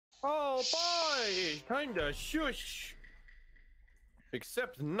Oh boy, kinda shush.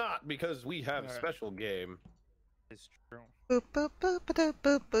 Except not because we have special game. It's true. Boop boop boop boop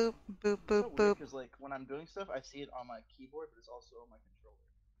boop boop boop boop boop. Because like when I'm doing stuff, I see it on my keyboard, but it's also on my controller.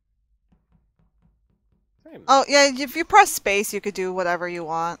 Same. Oh yeah, if you press space, you could do whatever you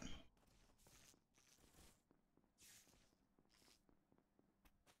want.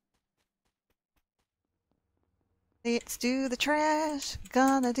 Let's do the trash.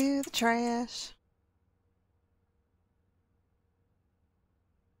 Gonna do the trash.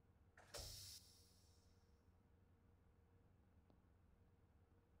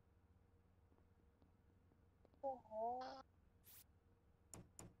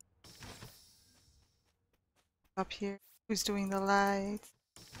 Up here, who's doing the lights?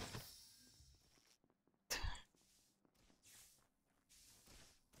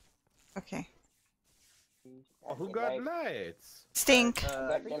 Okay. Oh, who got lights? Stink.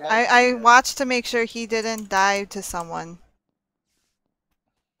 I I watched to make sure he didn't die to someone.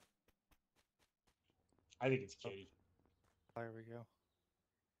 I think it's Kitty. There we go.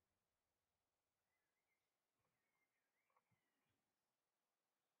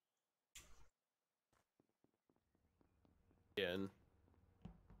 Again.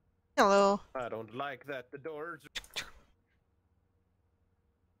 Hello. I don't like that the doors.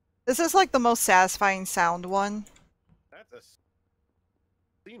 This is like the most satisfying sound one. That's a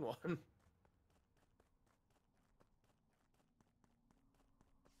scene one.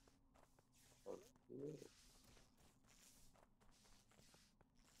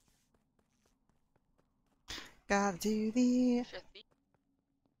 Gotta do the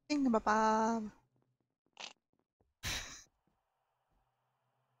thingamabob.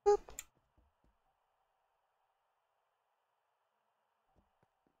 Boop.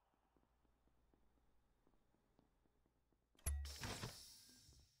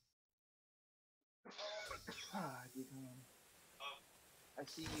 I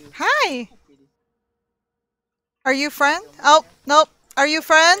see you. Hi. Are you friend? Oh, nope. Are you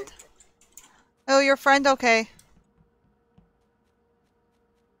friend? Oh, your friend? Okay.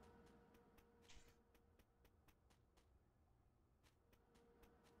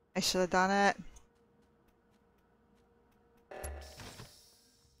 I should have done it.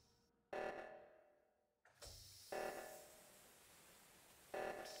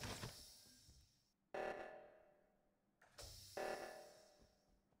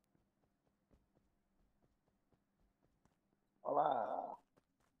 Hola.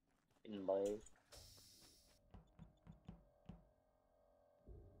 Invite.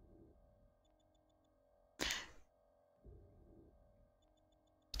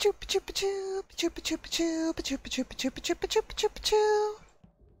 Chupa chupa chup, chupa chupa chup, chupa chupa chupa chupa chupa chupa choo.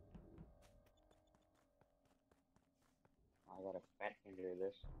 I got a fat finger to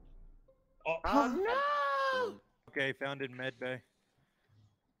this. Oh no! Okay, found in medbay.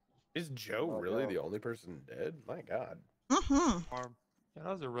 Is Joe Oh, really Joe. the only person dead? My god. Mm-hmm. Yeah,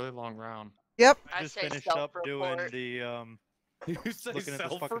 that was a really long round. Yep. I Just say finished up doing self-report. the You say Looking at this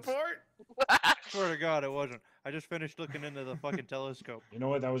fucking- self-report? Swear to God, it wasn't. I just finished looking into the fucking telescope. You know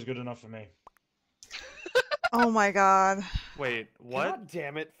what? That was good enough for me. Oh my god. Wait, what? God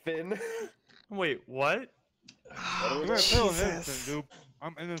damn it, Finn. Wait, what? Oh, You're feeling Jesus. innocent, dude.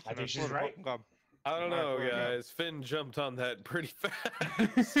 I'm innocent. I think she's swear to right. fucking God. I don't know, Alright, well, guys. Finn jumped on that pretty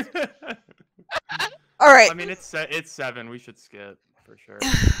fast. All right. I mean, it's 7. We should skip for sure.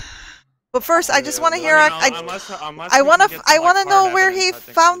 But first, I just want to hear. unless I we want can to. get I some, want to like, know hard where he evidence, I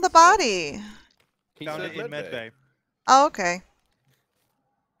think found we the should skip. body. He Found said it in medbay. medbay. Oh, okay.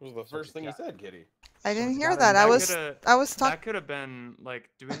 What was the first thing he said, Kitty? I didn't it's hear got that. a- I That was. coulda- I was talking. That could have been like.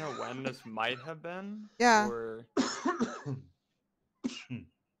 Do we know when this might have been? Yeah. Or...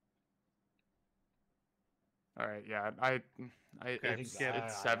 All right. Yeah. It's I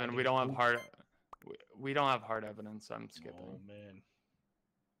 7. think We don't have it's- hard. We don't have hard evidence. I'm Oh skipping. man.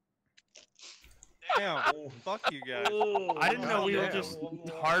 Damn. Fuck you guys. Oh, I didn't know we were damn. just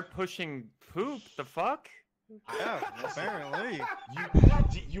hard pushing poop. The fuck? Yeah. Apparently.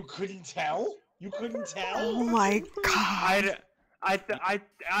 You couldn't tell? You couldn't tell? Oh my god.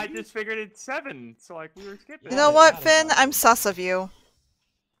 I just figured it's 7, so like we were skipping. You know what, Finn? I'm sus of you.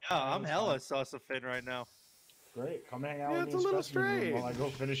 Yeah, I'm hella sus of Finn right now. Great. Come hang out Yeah, with it's me a in little specimen room while I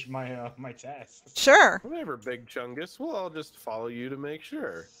strange. go finish my test. Sure. Whatever, Big Chungus. We'll all just follow you to make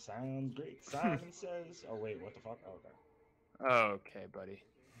sure. Sounds great. Simon says. Oh wait, what the fuck? Oh, okay. Okay, buddy.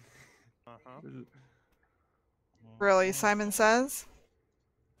 Uh-huh. Really, Simon says.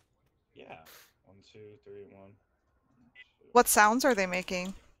 Yeah. 1, 2, 3, 1. What sounds are they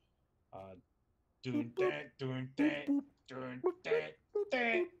making? Doing that, doing that, doing that,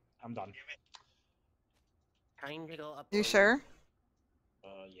 that. I'm done. Time to go up. You sure?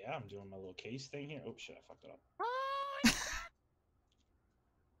 Yeah, I'm doing my little case thing here. Oh shit, I fucked it up.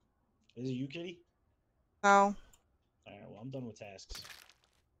 Is it you, Kitty? No. Alright, well, I'm done with tasks.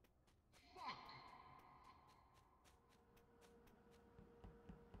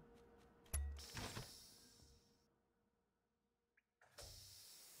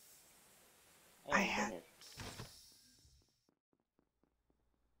 I had.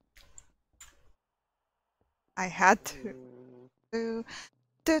 I had to.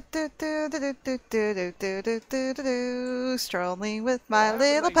 Strolling with my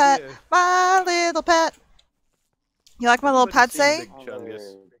little pet. My little pet. You like my little pet, say? Big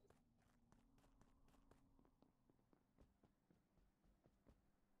Chungus.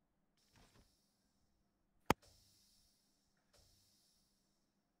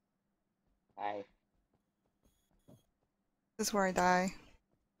 Hi. This is where I die.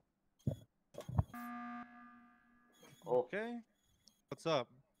 Okay. What's up?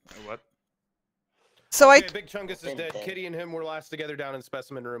 What? So Okay, Big Chungus is dead. Kitty and him were last together down in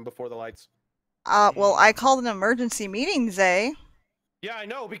specimen room before the lights. well, I called an emergency meeting, Zay. Yeah, I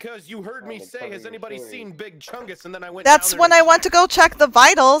know, because you heard me say, has anybody seen Big Chungus? And then I went That's down there when to I went to check. go check the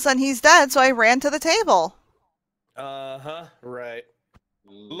vitals, and he's dead, so I ran to the table. Uh-huh, right.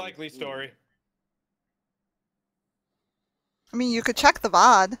 Likely story. I mean, you could check the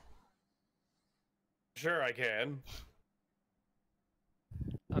VOD. Sure I can.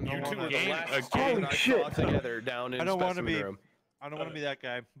 You two were the game last again. two that I saw together down in I don't want to specimen be. room. I don't want to be that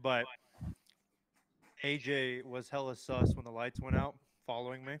guy, but AJ was hella sus when the lights went out,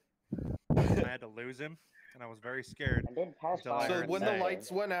 following me. I had to lose him, and I was very scared. I did pass Until by I So heard when the say-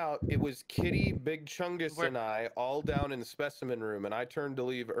 lights went out, it was Kitty, Big Chungus, Where- and I all down in the specimen room, and I turned to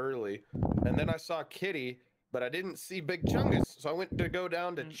leave early. And then I saw Kitty, but I didn't see Big Chungus, so I went to go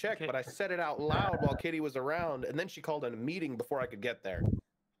down to check, Okay. but I said it out loud while Kitty was around, and then she called a meeting before I could get there.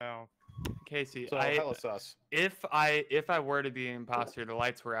 Oh. Casey, So hella sus. if I were to be an imposter, the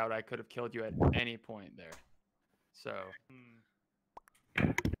lights were out, I could have killed you at any point there. So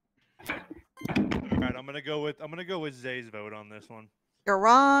Alright, I'm gonna go with Zay's vote on this one. You're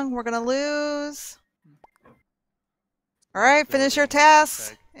wrong. We're gonna lose. Alright, finish your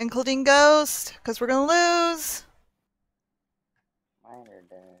tasks, including Ghost, because we're gonna lose. Mine are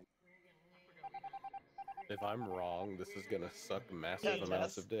dead. If I'm wrong, this is gonna suck massive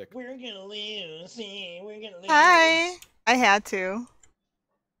amounts of dick. We're gonna lose. We're gonna lose. Hi. I had to.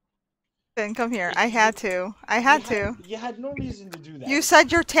 Ben, come here. I had to. I had to. You had no reason to do that. You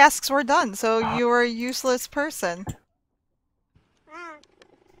said your tasks were done, so you were a useless person.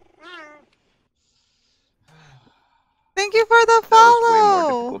 Thank you for the That was way more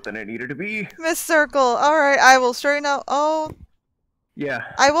follow, difficult than it needed to be. Miss Circle. All right, I will straighten out. Oh,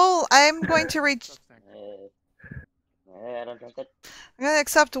 Yeah. I will. I'm going to reach. I don't trust it. I'm gonna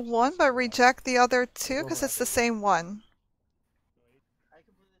accept one, but reject the other two because it's the same one.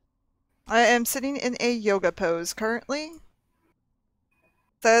 I am sitting in a yoga pose currently.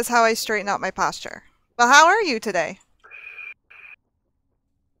 That is how I straighten out my posture. But how are you today?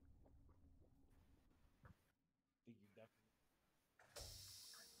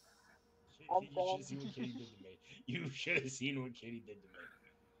 You should have seen what Kitty did to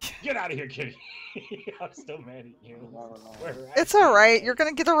me. Get out of here, Kitty. I'm still mad at you. It's alright, you're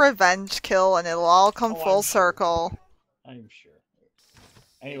gonna get a revenge kill and it'll all come Oh, full I'm sure. circle. I'm sure.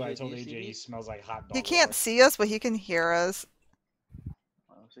 Anyway, I told Do you see AJ he these? smells like hot dog. He can't see us, but he can hear us.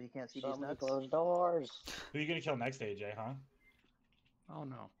 Oh, so you can't see So these many nuts? closed doors. Who are you gonna kill next, AJ? Huh? oh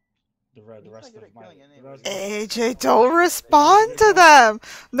no. The He's rest not good of at my. killing the rest anyway. of- AJ, don't respond to them!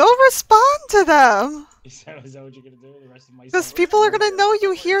 No respond to them! Is that what you're gonna do? The rest of my. Because people are gonna know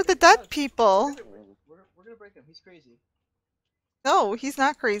you hear the dead people. We're gonna break him. He's crazy. No, he's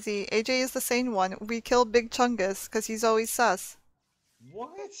not crazy. AJ is the sane one. We killed Big Chungus because he's always sus.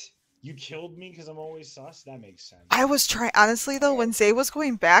 What? You killed me because I'm always sus? That makes sense. I was trying, honestly though, when Zay was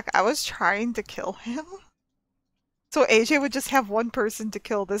going back, I was trying to kill him. So AJ would just have one person to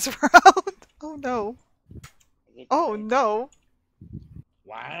kill this round. Oh no. Oh no.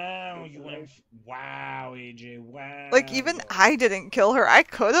 Wow, you went. Wow, AJ. Wow. Like even I didn't kill her. I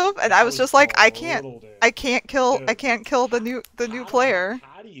could have, and I was just like, I can't kill the new player.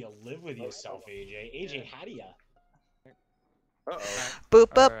 How do you live with yourself, AJ? AJ, how do you? Boop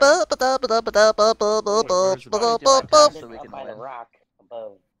boop boop boop boop boop boop boop boop boop boop boop. Up by the rock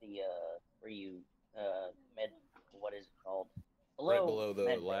above the where you what is it called? Right below the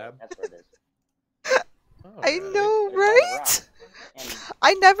med bay. lab? That's where it is. I know, right?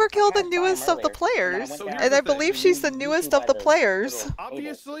 I never killed the tried to find newest of the earlier, and then I players, went So down here's and the I thing. believe she's the You newest two of the by players. little table.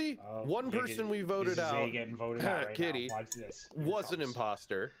 Obviously, one yeah, person we this voted is out, Zay getting voted out right Kitty, now. Watch this. Here it was an comes.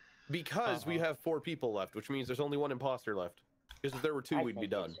 imposter because we have 4 people left, which means there's only 1 imposter left. Because if there were 2, I we'd be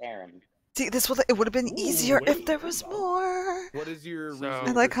think done. it's Aaron. See, it would have been easier if wait, there was hold on. more. What is your So- reason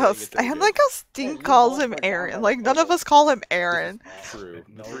I like for how saying it's I AJ? like how Hey, Sting you calls both him were down by Aaron. the Like none of table. us call him Aaron. True.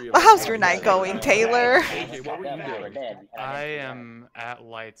 No. Three of Well, us how's are your AJ. night going, Taylor? AJ, what were you I doing? did, and I didn't see am at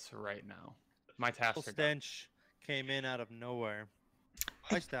lights right now. My tasks are done. Stench came in out of nowhere.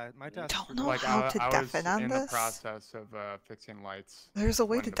 My task don't were know done. Like how I, to I was deafen on in the this. process of fixing lights. There's a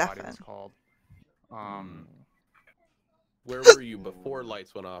way when to the body was deafen. called. Where were you before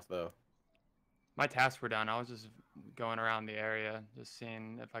lights went off, though? My tasks were done. I was just going around the area, just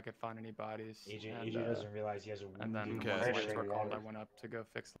seeing if I could find any bodies. AJ doesn't realize he has a And then Okay. once lights were Murder, called, yeah. I went up to go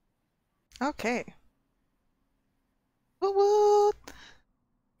fix them. Okay. Woo woo.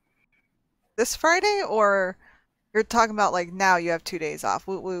 This Friday, or you're talking about like now you have 2 days off?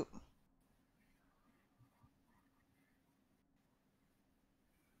 Woot woot.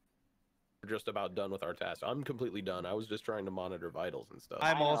 We're just about done with our task. I'm completely done. I was just trying to monitor vitals and stuff.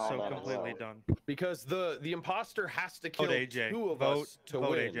 I'm I know also that as completely well. done. Because the imposter has to kill Vote AJ. 2 of Vote, us to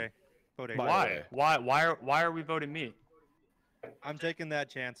vote win. AJ. Vote AJ. By the way. Why are we voting me? I'm taking that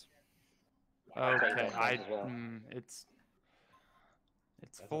chance. Okay, that I as well. it's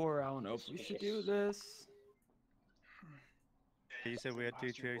 4. I don't know if we should do this. You said we had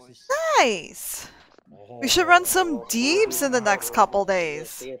 2 choices. Nice. We should run some deeps in the next couple days.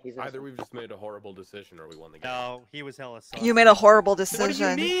 See if he's Either innocent. we've just made a horrible decision or we won the game. No, he was hella sus. You made a horrible What do you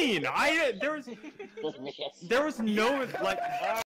decision. mean? There was Suspicious. no like.